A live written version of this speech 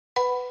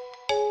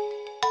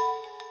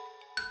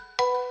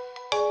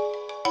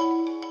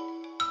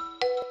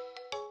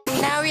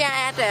Now we are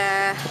at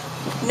a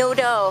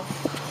noodle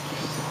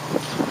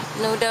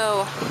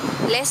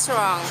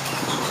restaurant.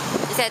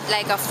 It's at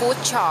like a food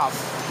shop,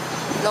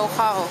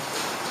 local.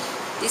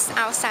 This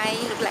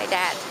outside look like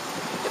that.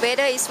 The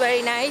weather is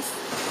very nice.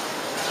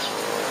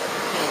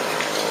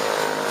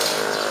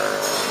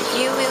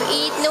 You will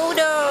eat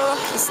noodle.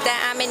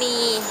 There are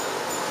many.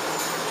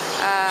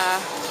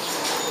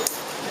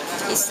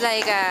 It's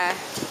like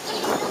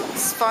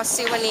it's for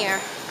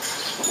souvenir.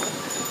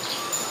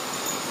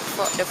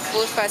 For the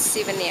food for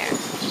souvenir.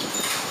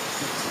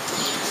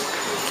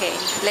 Okay,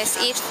 let's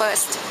eat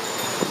first.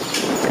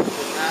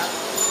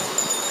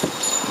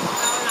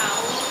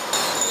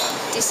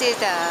 This is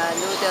the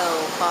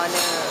noodle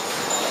corner.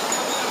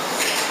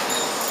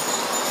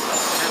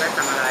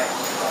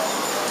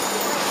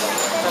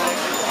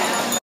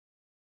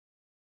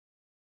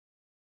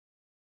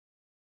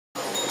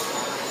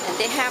 And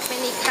they have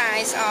many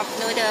kinds of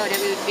noodle that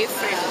will be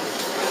different.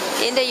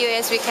 In the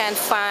US, we can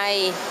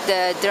find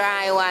the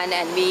dry one,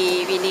 and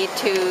we need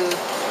to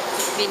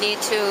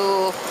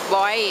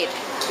boil it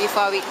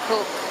before we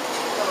cook.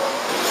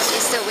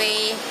 It's the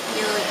way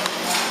you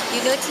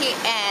need to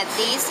add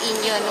this in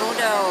your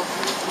noodle.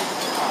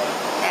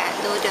 That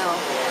noodle.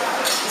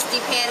 It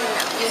depends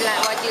you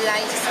like what you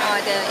like. Just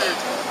order it,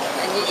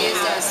 and you use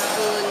a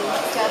spoon,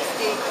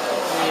 chopstick.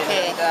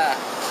 Okay.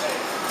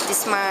 This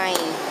is mine.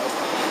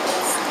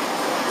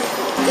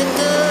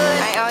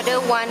 Good. I order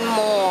one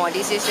more.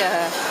 This is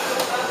a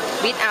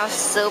without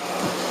soup.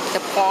 The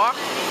pork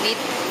with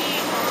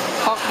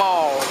pork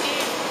ball.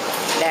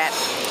 That.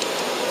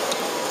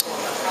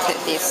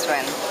 This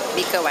one,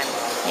 bigger one.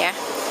 Yeah.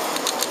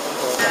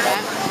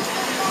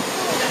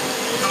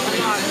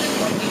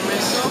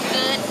 So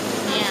good.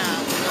 Yeah.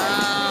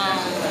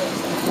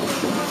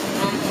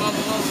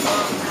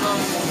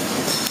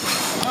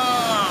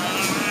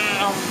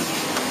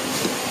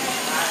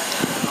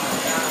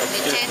 The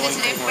taste is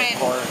different.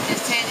 The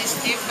taste is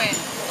different.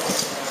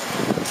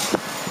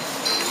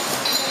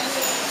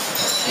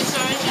 It's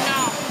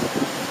original.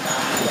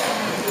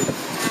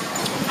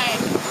 Okay,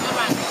 good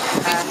one.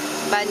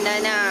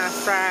 Banana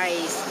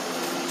fries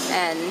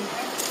and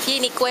ที่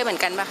นี่กล้วยเหมือน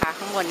กันปะคะ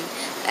ข้างบน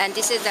and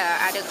this is the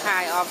other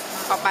kind of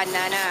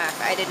banana.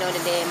 I don't know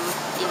the name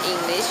in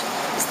English.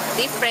 It's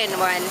different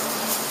one,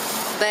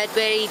 but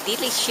very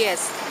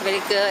delicious,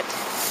 very good.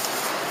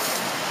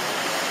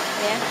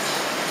 Yeah.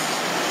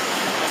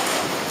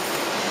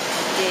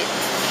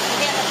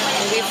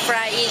 And we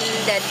fry in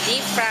the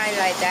deep fry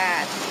like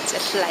that,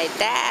 just like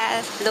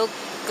that. Look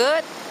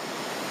good,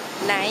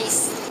 nice.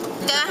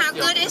 How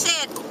good is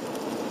it?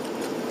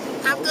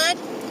 How good?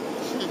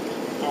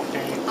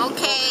 Okay.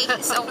 Okay,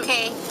 it's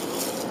okay.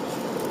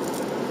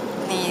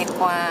 นี่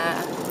กว่า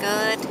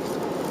good.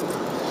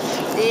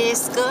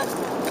 This good.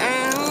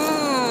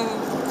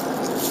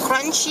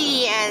 Crunchy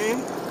and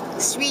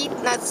sweet.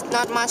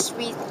 Not much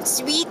sweet.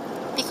 Sweet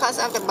because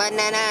of the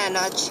banana,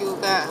 not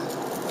sugar.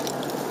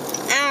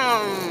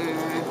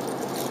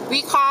 We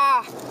call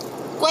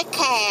กล้วยแ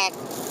ขก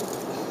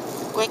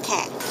กล้วยแข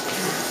ก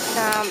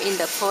Now I'm in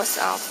the post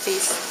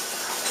office.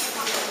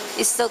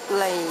 It looks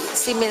like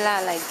similar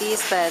like this,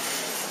 but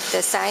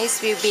the size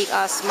will be big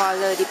or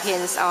smaller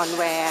depends on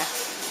where.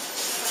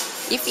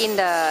 If in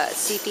the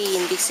city,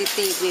 in big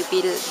city, it will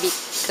be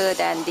bigger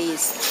than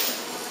this.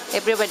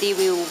 Everybody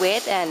will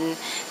wait and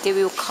they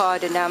will call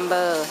the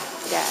number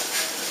that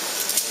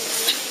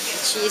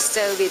she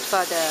served it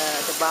for the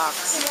box.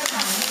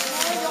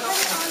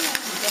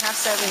 They have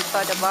serving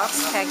for the box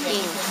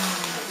packing.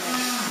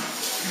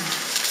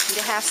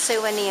 They have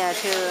souvenir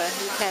too.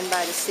 You can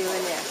buy the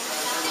souvenir.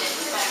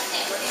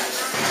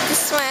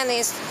 This one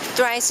is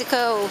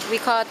tricycle. We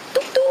call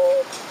tuk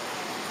tuk.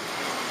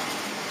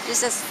 This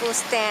is food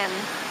stand.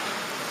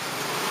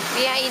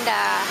 We are in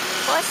the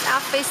post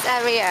office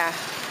area.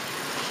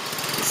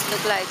 It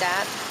looks like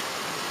that.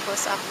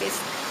 Post office.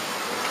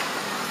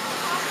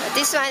 But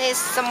this one is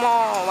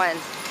small one.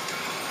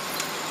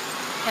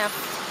 Have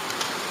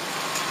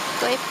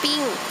kue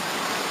ping.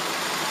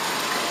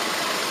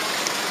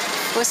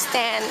 Food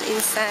stand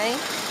inside.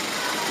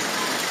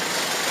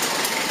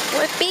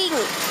 Kue ping.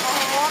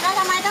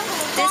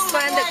 This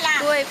one the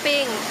กล้วย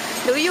ปิ้ง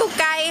หนูอยู่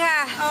ไกลค่ะ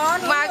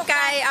มาไก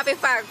ลเอาไป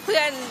ฝากเพื่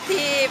อน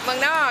ที่เมือง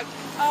นอก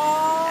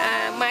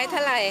ไม้เท่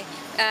าไหร่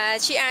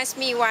She asked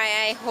me why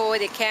I hold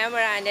the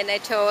camera, and then I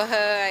told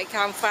her I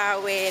come far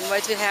away and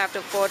want to have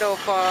the photo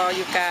for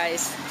you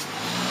guys.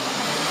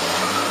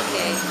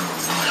 Okay,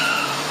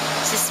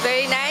 she's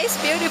very nice,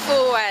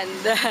 beautiful one.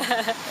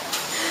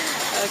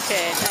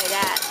 Okay, like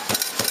that.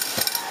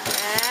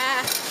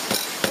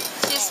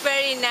 She's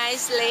very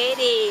nice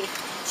lady.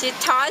 She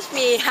taught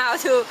me how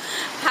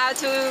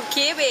to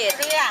keep it.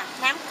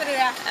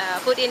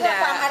 Put in the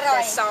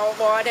salt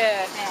water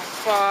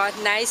for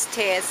nice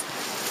taste.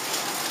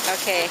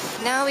 Okay,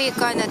 now we're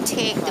gonna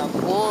take the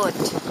boat,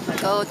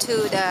 go to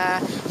the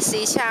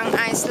Sichang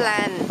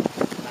Island.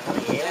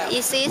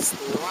 Is this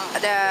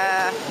the,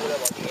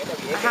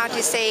 how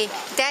to say,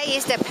 that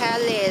is the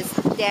palace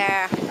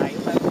there.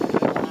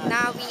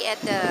 Now we at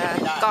the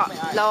Got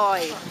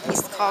Loy.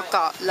 It's called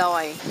Got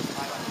Loy.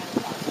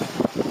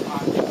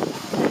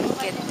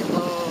 get the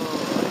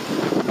boat.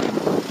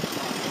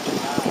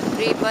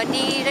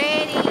 Everybody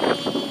ready?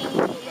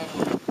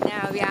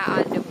 Now we are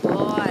on the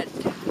boat.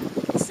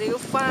 It's so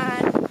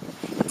fun.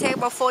 It takes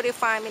about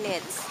 45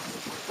 minutes.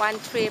 One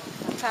trip,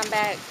 come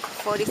back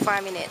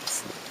 45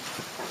 minutes.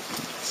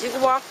 You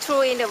walk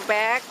through in the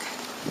back.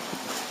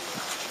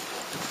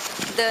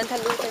 เดินทะ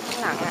ลุไปข้า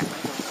งหลังอ่ะ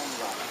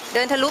เ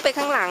ดินทะลุไป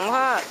ข้างหลังเพร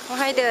าะเขา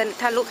ให้เดิน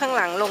ทะลุข้างห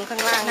ลังลงข้า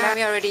งล่างนะ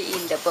We already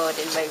in the boat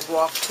and we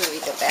walk through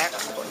in the back.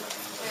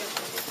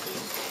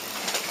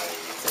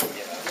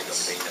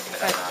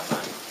 But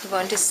you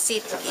want to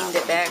sit in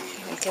the back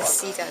and can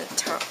sit on the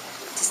top.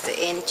 This is the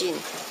engine.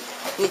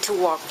 Need to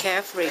walk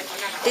carefully.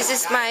 This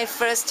is my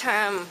first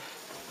time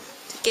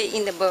to get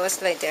in the boat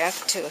like that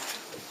too.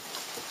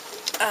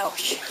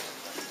 Ouch.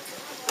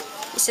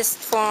 It's just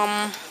from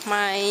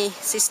my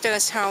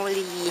sister's house,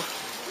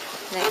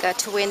 like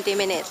 20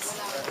 minutes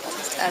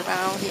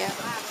around here.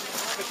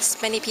 There's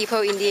many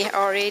people in there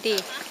already.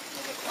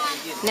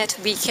 Need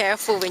to be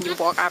careful when you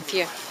walk up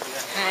here.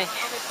 Hi.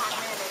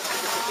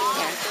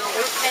 Yeah.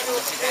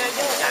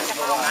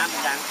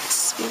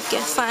 We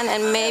get fun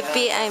and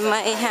maybe I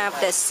might have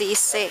the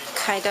seasick.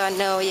 I don't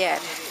know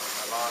yet.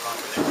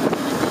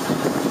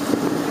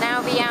 Now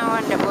we are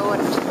on the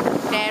boat.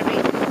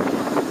 Derek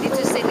need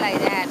to sit like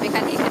that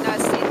because he cannot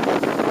sit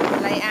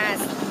like us.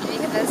 We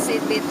cannot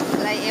sit with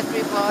like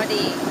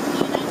everybody.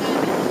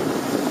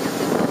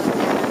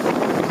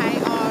 Thai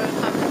oil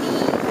company.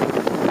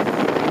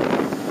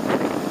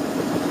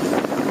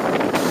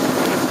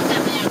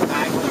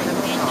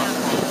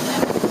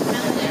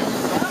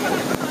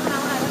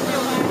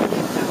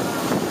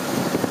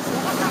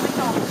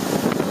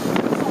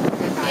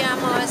 We are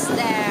almost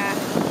there.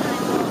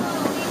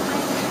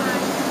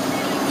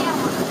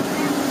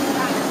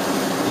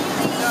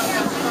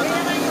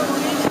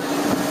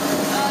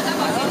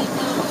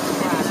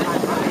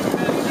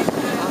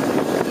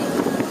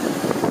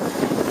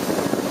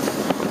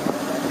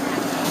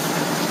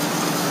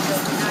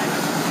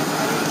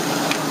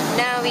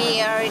 Now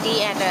we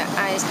already at the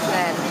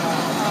island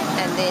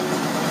and then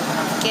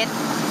get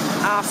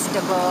off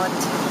the boat.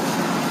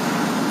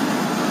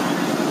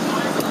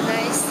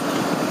 Nice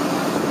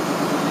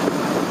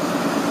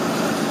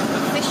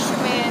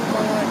fisherman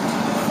boat.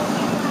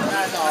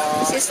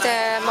 This is the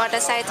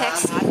motorcycle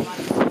taxi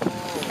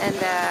and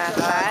the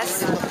bus.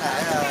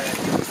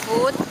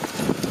 Food.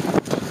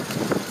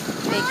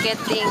 We're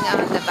getting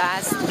on the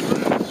bus.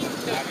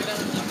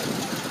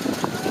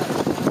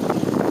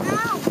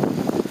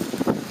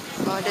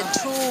 For the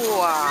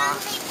tour.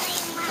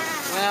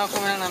 Well,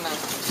 come on, Nana.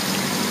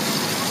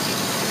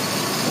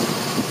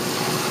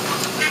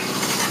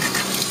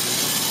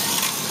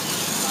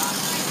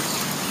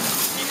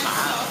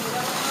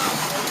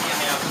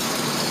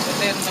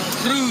 Tên thằng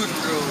Trưn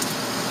rồi.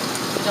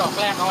 Cái đọcแ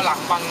รกเขาหลัง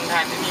บังแท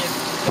นนี่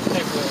เ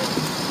ต็มเลย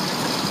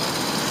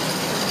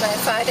My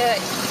father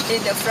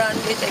in the front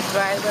with the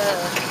driver.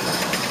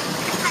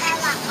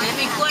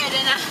 มีกล้วยด้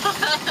วยนะ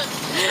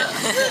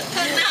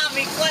ข้างหน้า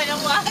มีกล้วยน้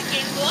ำว้ากิ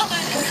นกล้ว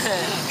ย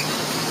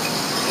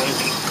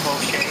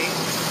Okay.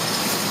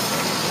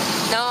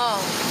 No,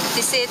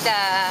 this is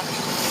the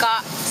เกา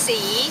ะสี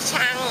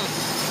ชัง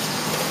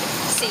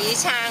สี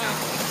ชัง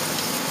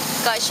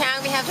เกาะช้าง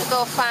we have to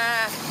go far,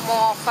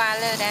 more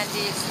farther than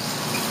this.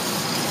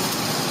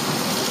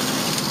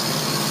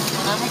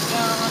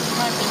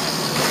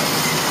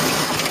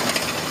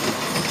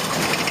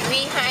 We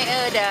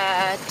hire the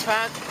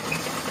truck,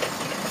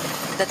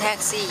 the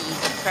taxi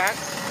truck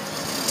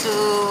to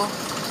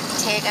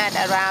take us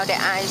around the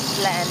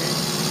island.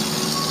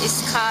 It's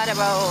cost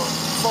about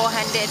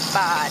 400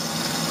 baht.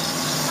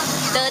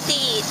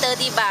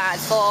 30 baht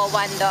for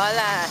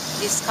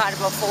 $1. It's cost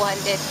about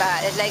 400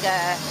 baht. It's like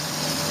a,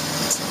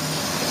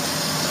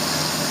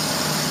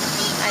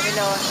 I don't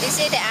know. This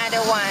is the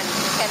other one.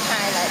 You can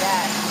highlight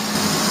that.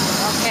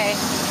 Okay,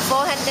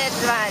 400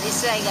 baht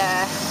is like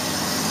a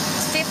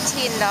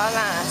 $15.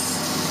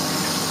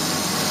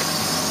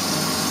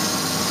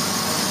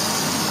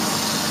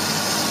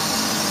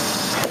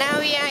 Now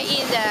we are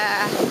in the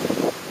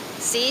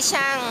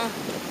Xichang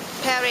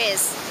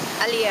Paris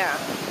area.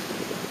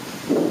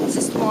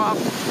 Just walk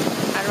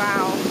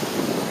around.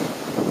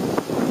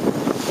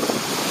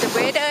 The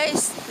weather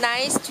is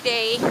nice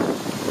today.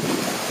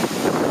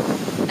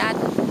 Not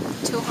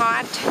too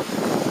hot.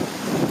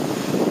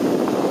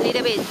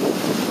 Little bit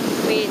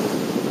wind.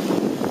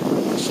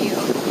 Chill.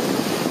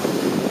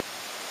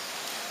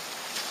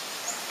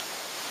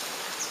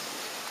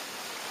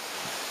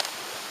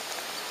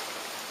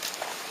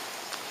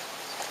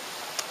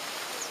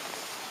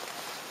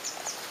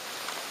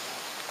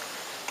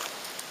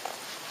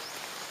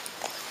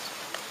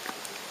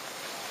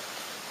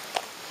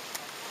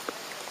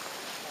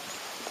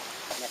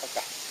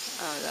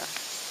 Là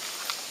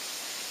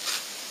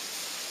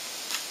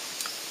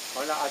เข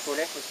าเราเอาตัวเ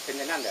ล็กเป็นใ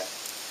นนั่นเหรอ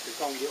ถือ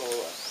กล้องวิดีโอเ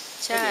หรอ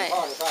ใช่ พ่อ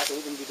หรือว่าตัว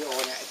เป็นวิดีโอ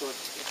เนี่ยไอ้ตัว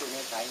นี้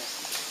ใช้เนี่ย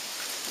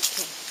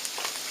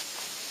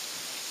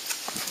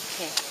โอเค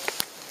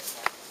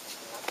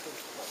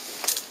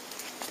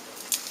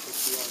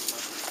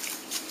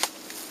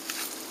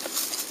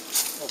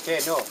โอ้ เค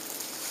โน่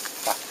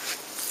ไป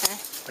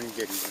มันเ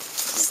ย็น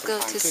Let's go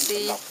to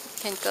see.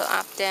 Can go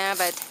up there,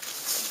 but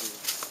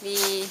we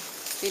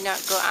not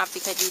go up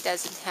because we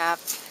doesn't have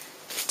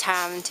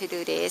time to do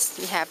this.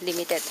 We have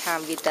limited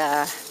time with the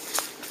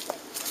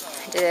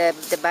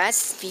bus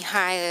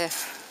behind.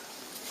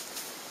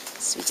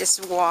 So we just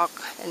walk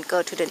and go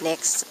to the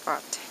next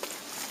spot.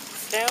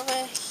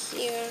 Flower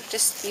here,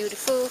 just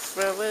beautiful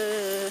flower.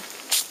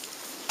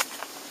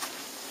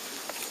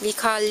 We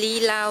call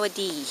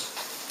Leelawadi.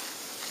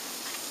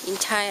 In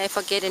Thai, I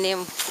forget the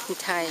name in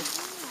Thai.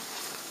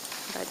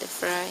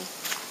 Butterfly.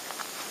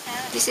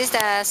 This is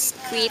the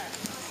squid.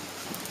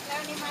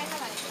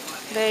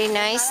 Very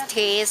nice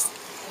taste,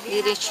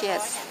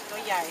 delicious.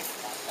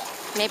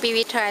 Maybe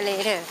we try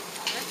later.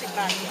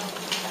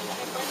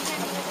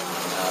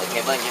 เค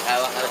เบิลคล้าย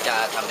ๆว่าเขาจะ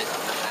ทำเป็นส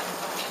ำนักงาน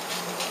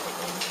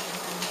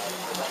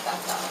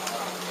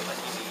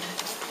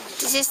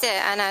This is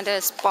another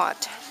spot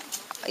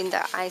in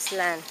the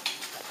Iceland.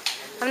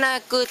 I'm not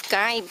a good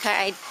guide because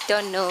I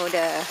don't know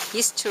the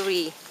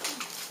history.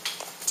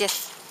 Just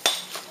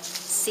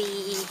see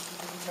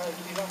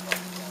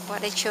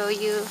what I show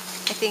you.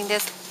 I think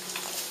that's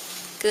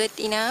good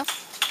enough.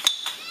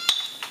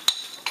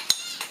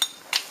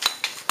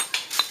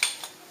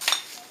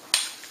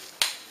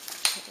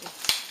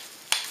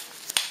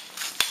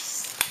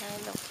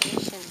 Nice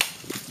location,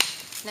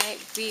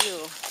 night view.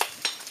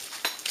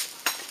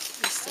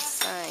 This is the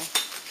sign.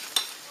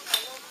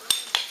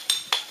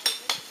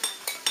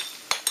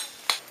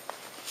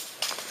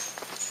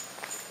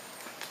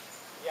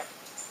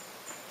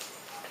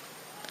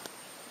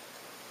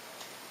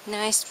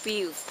 Nice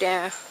view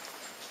there.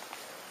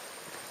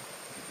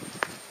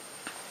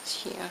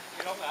 Here.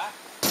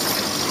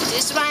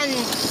 This one,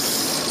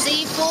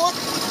 seafood,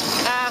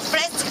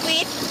 fresh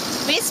squid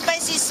with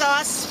spicy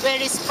sauce,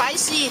 very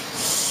spicy.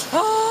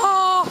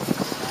 Oh!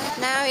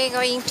 Now we're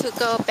going to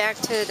go back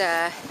to the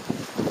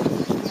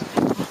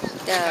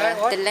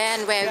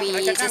land where we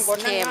just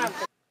came.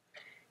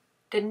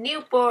 The new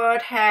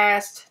boat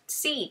has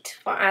seat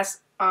for us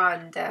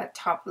on the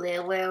top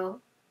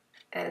level,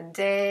 and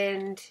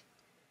then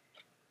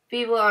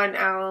we were on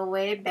our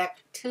way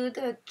back to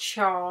the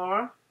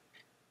shore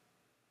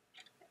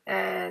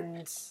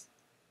and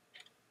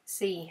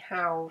see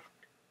how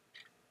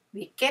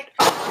we get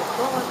off the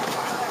boat.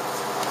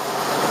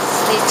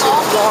 Need to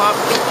walk,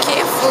 be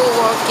careful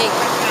walking.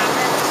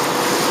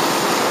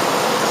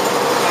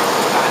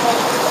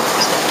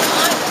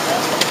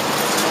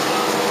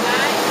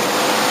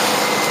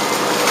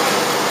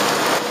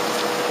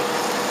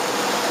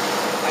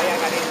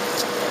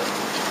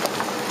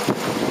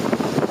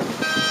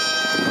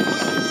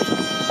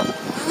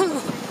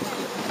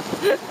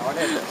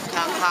ท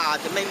างขา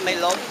จะไม่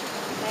ล้ม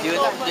ยืน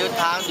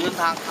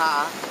ทางขา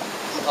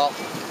ออก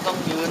ต้อง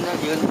ยืนนะ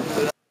ยืนเ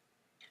รือ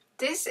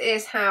This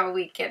is how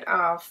we get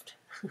off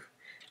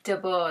the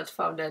boat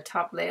from the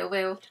top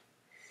level.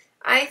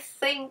 I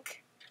think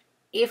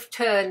if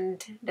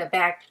turned the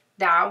back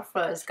down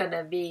first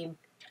gonna be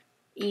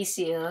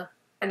easier,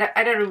 and I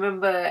don't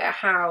remember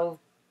how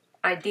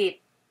I did.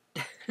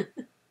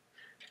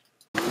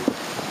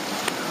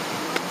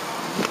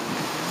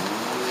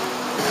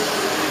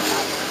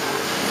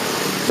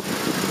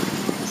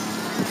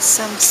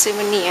 Some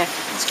souvenir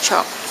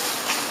shop.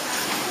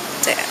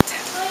 That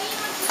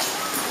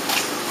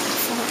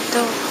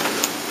photo.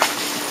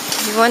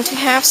 You want to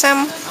have some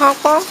pork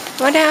ball?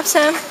 Want to have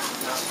some?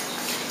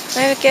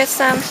 Maybe get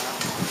some.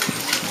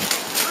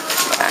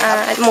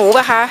 หมู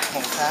ป่ะคะห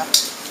มูครับ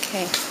โอเค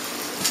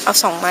เอา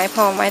2 ไม้พ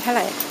อไม้เท่าไห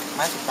ร่ไ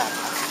ม้10 บาท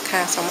ค่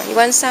ะ2 ไม้ You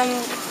want some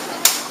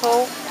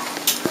coke?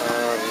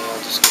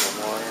 just get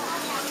water.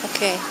 โอเ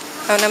ค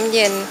เอาน้ำเ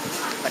ย็น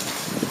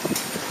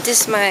This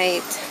is my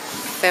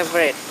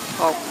favorite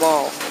pork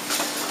ball.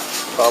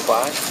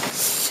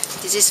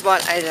 This is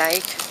what I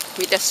like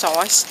with the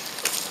sauce.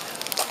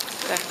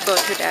 Let's go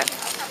to that.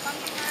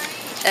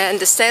 And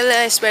the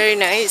seller is very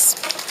nice.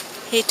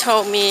 He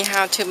told me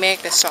how to make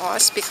the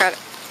sauce because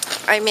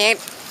I made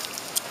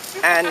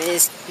and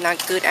it's not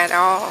good at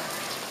all.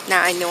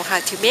 Now I know how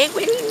to make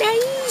very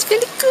nice,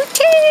 very good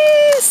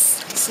taste.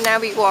 So now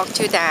we walk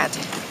to that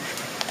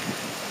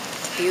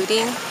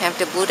building. Have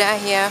the Buddha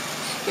here.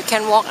 You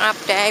can walk up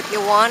there if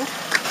you want.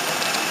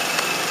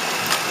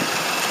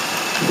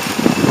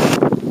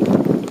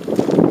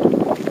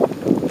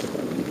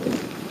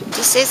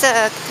 This is a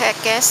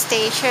gas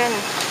station.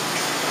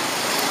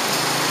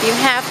 You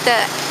have the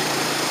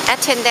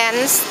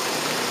attendants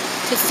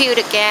to fill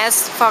the gas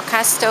for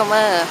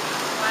customer.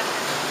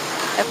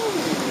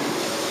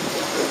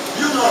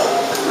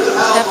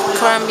 Have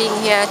climbing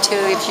here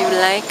too if you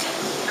like.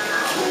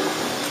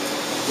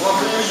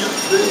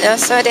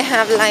 Also they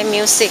have live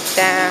music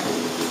there.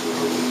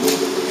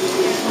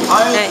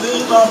 Nice.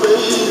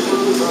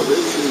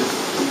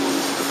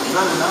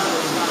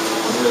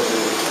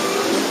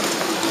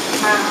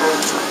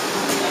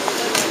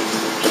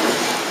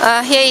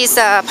 Here is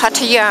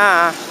Pattaya.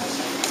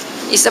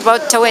 It's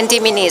about 20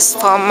 minutes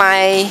from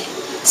my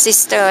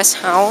sister's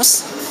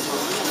house.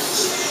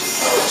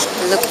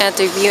 look at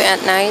the view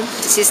at night.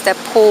 This is the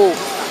pool.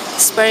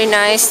 It's very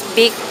nice,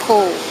 big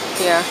pool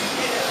here.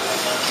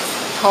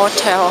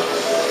 Hotel.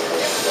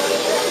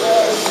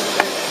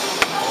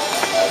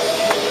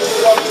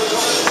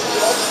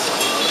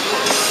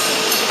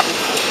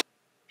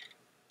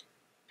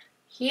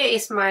 Here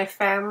is my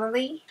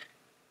family,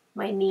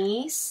 my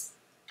niece,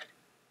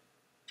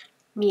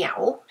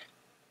 Meow,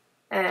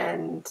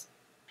 and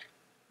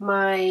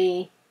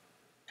my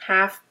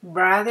half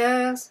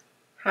brothers,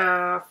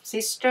 half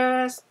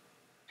sisters,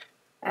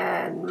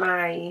 and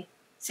my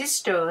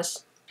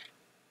sisters,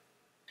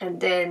 and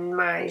then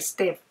my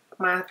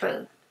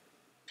stepmother,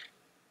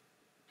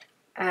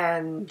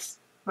 and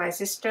my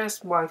sister's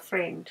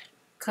boyfriend.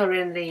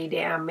 Currently,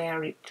 they are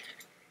married.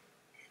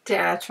 They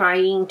are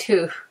trying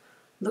to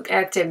look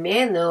at the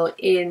menu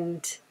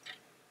in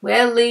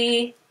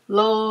very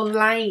low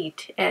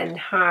light and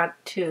hard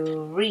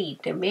to read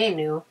the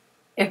menu.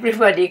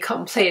 Everybody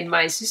complained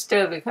my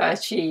sister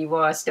because she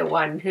was the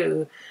one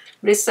who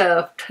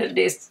reserved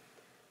this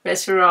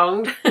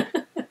restaurant.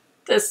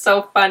 That's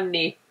so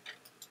funny.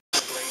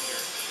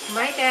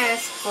 My dad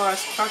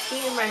was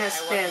talking to my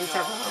husband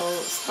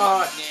about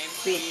sport,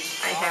 which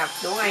I have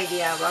no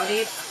idea about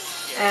it,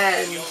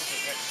 and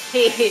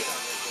he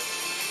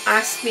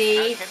asked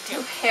me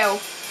to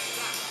help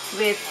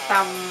with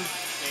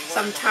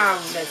some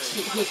time that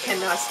he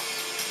cannot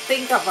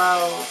think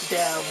about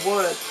the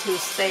word to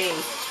say.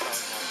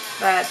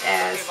 But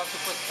as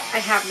I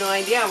have no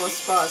idea about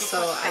sports, so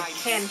I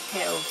can't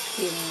help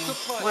him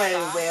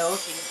very well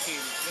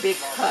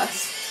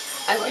because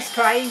I was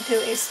trying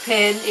to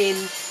explain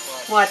in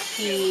what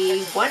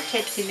he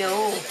wanted to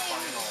know,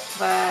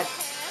 but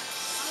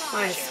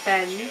my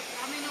husband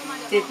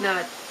did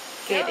not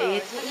get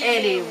it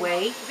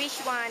anyway.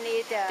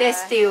 They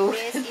still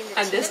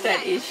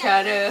understand each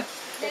other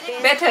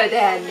better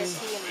than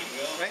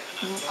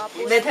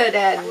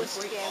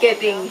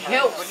getting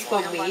help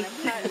from me.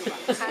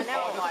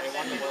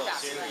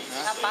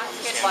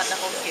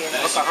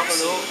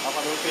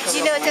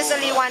 You know, just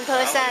only one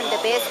person, the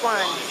best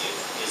one.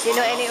 You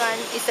know anyone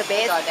is the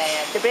best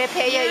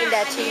player in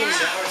that team.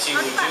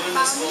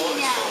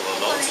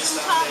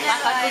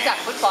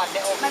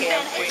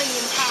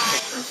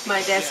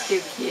 My dad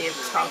still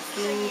keeps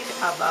talking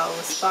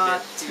about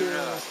sport to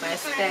my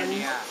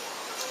husband,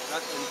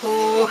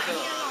 who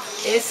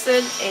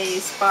isn't a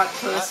sport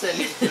person.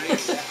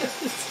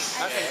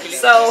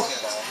 So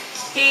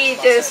he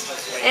just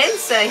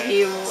answered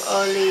him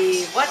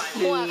only what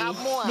he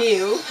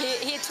knew,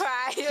 he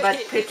tried,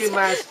 but pretty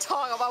much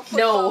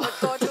no.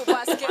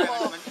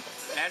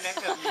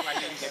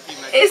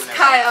 It's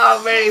kind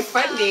of very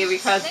funny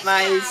because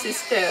my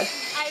sister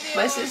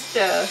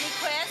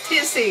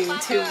teasing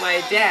to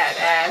my dad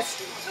as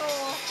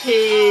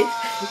he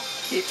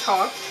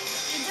talked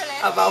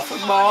about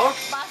football,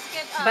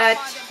 but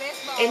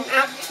end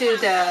up to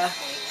the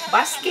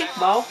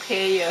basketball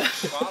player.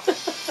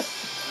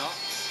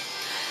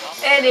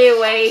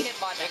 Anyway,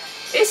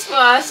 it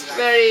was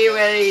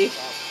very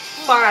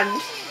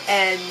fun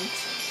and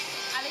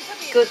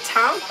good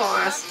time for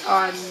us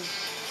on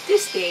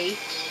this day,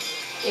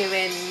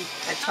 even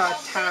a short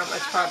time, a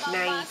short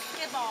night,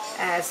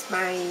 as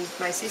my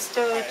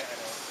sister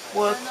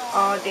worked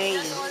all day,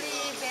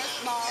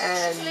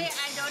 and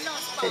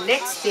the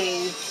next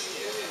day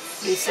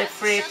we spent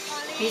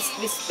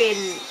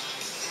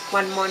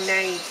one more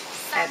night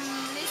at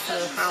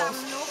her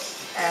house,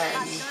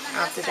 and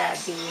after that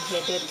we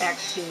headed back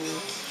to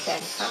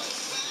Bangkok.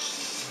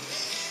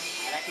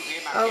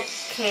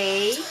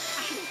 Okay,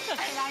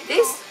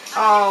 this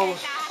all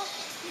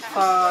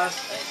for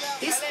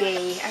this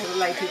day I would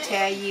like to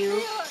tell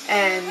you,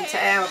 and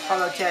I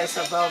apologize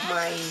about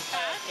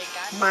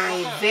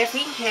my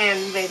waving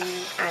hand when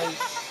I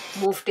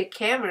moved the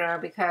camera,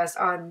 because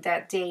on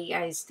that day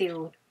I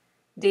still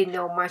didn't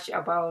know much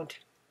about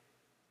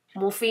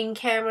moving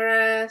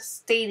camera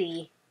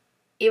steady.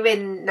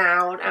 Even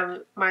now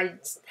my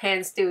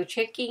hand's still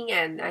shaking,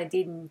 and I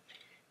didn't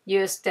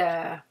use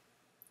the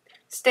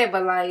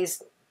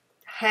stabilized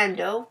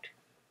handle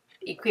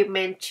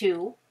equipment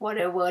too,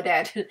 whatever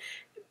that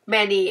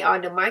many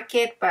on the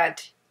market,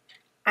 but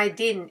I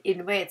didn't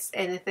invest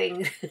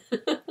anything.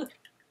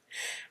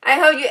 I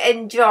hope you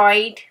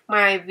enjoyed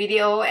my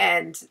video,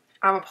 and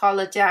I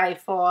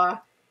apologize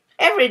for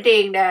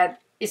everything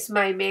that it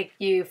might make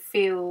you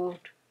feel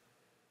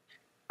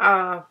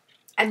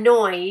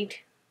annoyed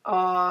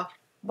or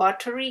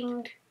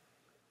bothering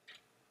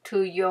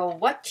to your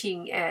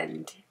watching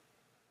and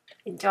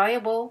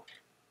enjoyable.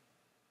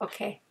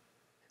 Okay,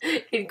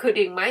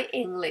 including my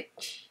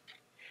English.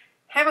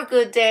 Have a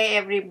good day,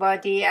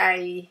 everybody.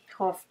 I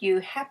hope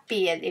you're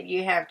happy, and if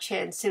you have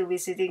chance to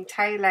visiting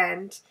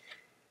Thailand,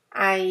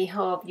 I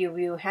hope you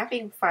will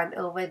having fun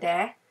over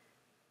there.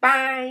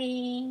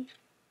 Bye.